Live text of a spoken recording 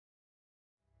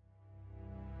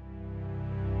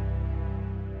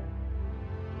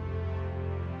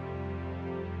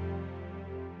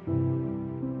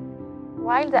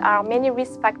While there are many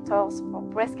risk factors for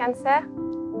breast cancer,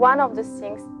 one of the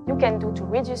things you can do to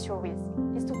reduce your risk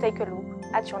is to take a look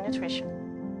at your nutrition.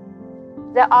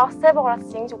 There are several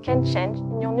things you can change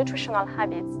in your nutritional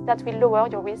habits that will lower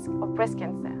your risk of breast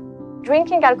cancer.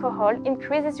 Drinking alcohol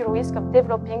increases your risk of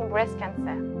developing breast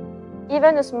cancer.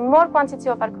 Even a small quantity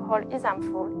of alcohol is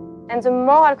harmful, and the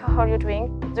more alcohol you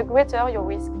drink, the greater your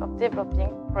risk of developing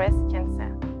breast cancer.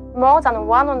 More than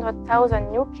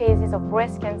 100,000 new cases of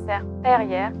breast cancer per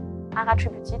year are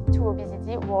attributed to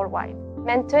obesity worldwide.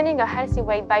 Maintaining a healthy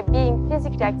weight by being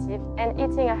physically active and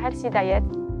eating a healthy diet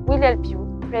will help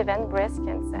you prevent breast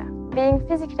cancer. Being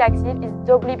physically active is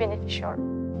doubly beneficial.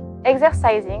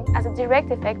 Exercising has a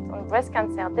direct effect on breast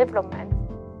cancer development,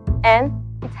 and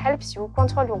it helps you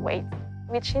control your weight,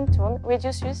 which in turn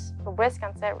reduces your breast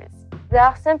cancer risk. There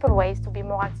are simple ways to be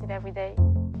more active every day.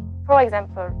 For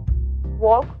example,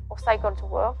 walk or cycle to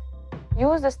work,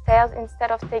 use the stairs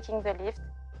instead of taking the lift,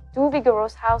 do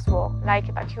vigorous housework like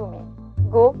vacuuming,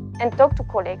 go and talk to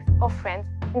colleagues or friends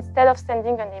instead of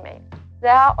sending an email.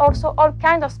 There are also all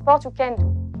kinds of sports you can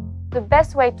do. The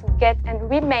best way to get and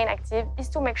remain active is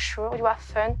to make sure you have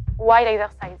fun while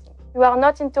exercising. You are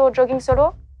not into jogging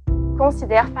solo?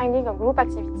 Consider finding a group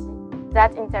activity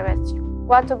that interests you.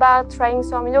 What about trying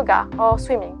some yoga or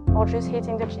swimming or just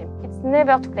hitting the gym? It's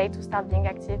never too late to start being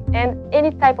active, and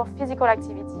any type of physical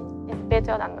activity is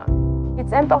better than none.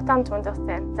 It's important to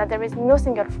understand that there is no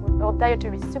single food or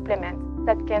dietary supplement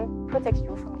that can protect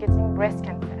you from getting breast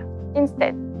cancer.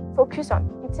 Instead, focus on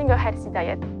eating a healthy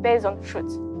diet based on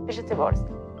fruits, vegetables,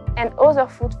 and other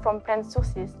food from plant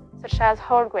sources such as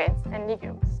whole grains and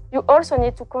legumes. You also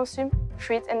need to consume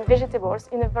fruits and vegetables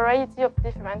in a variety of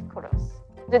different colors.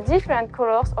 The different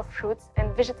colors of fruits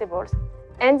and vegetables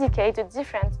indicate the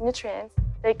different nutrients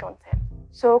they contain.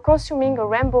 So consuming a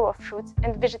rainbow of fruits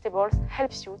and vegetables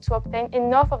helps you to obtain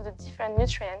enough of the different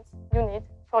nutrients you need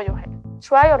for your health.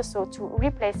 Try also to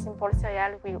replace simple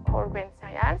cereal with whole grain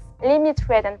cereals, limit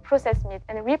red and processed meat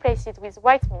and replace it with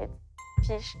white meat,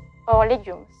 fish, or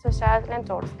legumes such as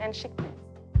lentils and chickpeas.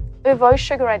 Avoid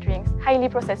sugary drinks, highly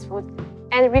processed food,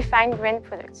 and refined grain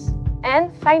products.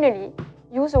 And finally,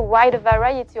 use a wide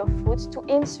variety of foods to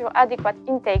ensure adequate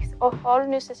intakes of all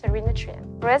necessary nutrients.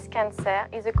 Breast cancer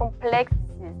is a complex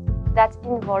disease that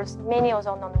involves many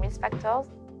other non-risk factors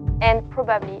and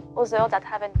probably others that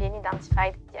haven't been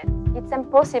identified yet. It's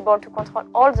impossible to control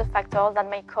all the factors that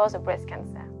may cause a breast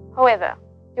cancer. However,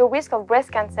 your risk of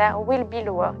breast cancer will be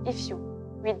lower if you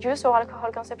reduce your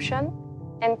alcohol consumption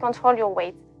and control your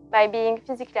weight by being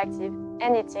physically active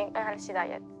and eating a healthy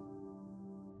diet.